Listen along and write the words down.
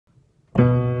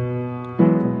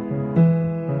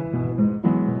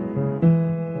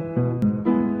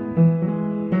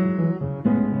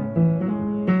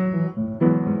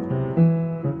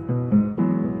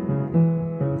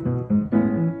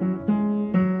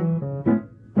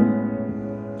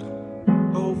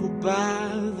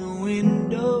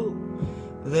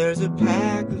There's a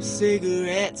pack of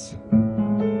cigarettes,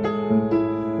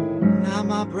 not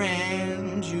my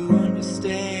brand, you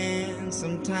understand.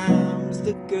 Sometimes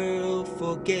the girl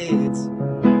forgets,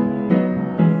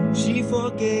 she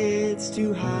forgets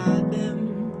to hide them.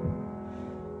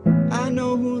 I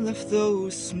know who left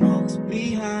those smokes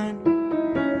behind.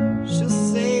 She'll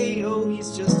say, oh,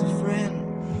 he's just a friend,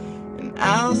 and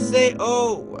I'll say,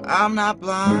 oh, I'm not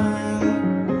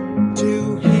blind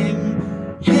to him.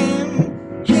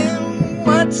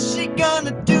 What's she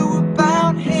gonna do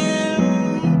about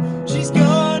him? She's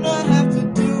gonna have to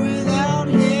do without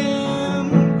him,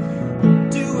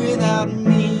 do without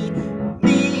me.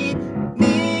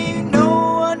 No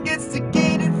one gets to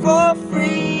get it for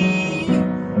free.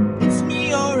 It's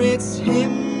me or it's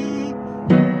him.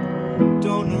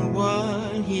 Don't know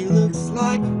what he looks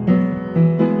like,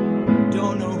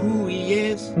 don't know who he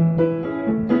is,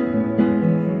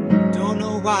 don't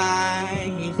know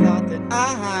why he thought that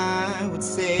I would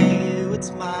say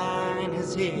what's mine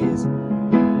is his.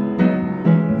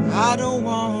 I don't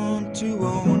want to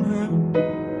own her,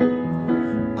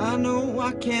 I know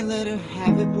I can't let her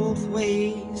have it both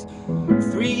ways.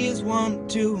 3 is one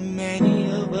too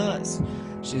many of us.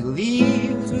 She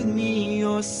leaves with me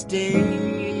or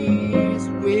stays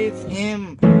with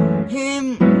him.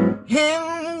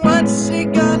 What's she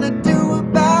gonna do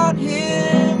about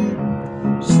him?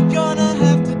 She's gonna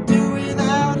have to do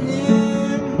without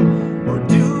him, or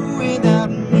do without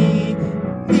me.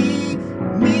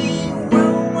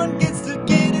 Well, one gets to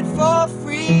get it for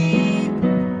free.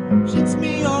 It's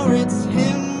me or it's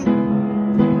him.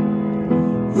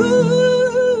 Ooh.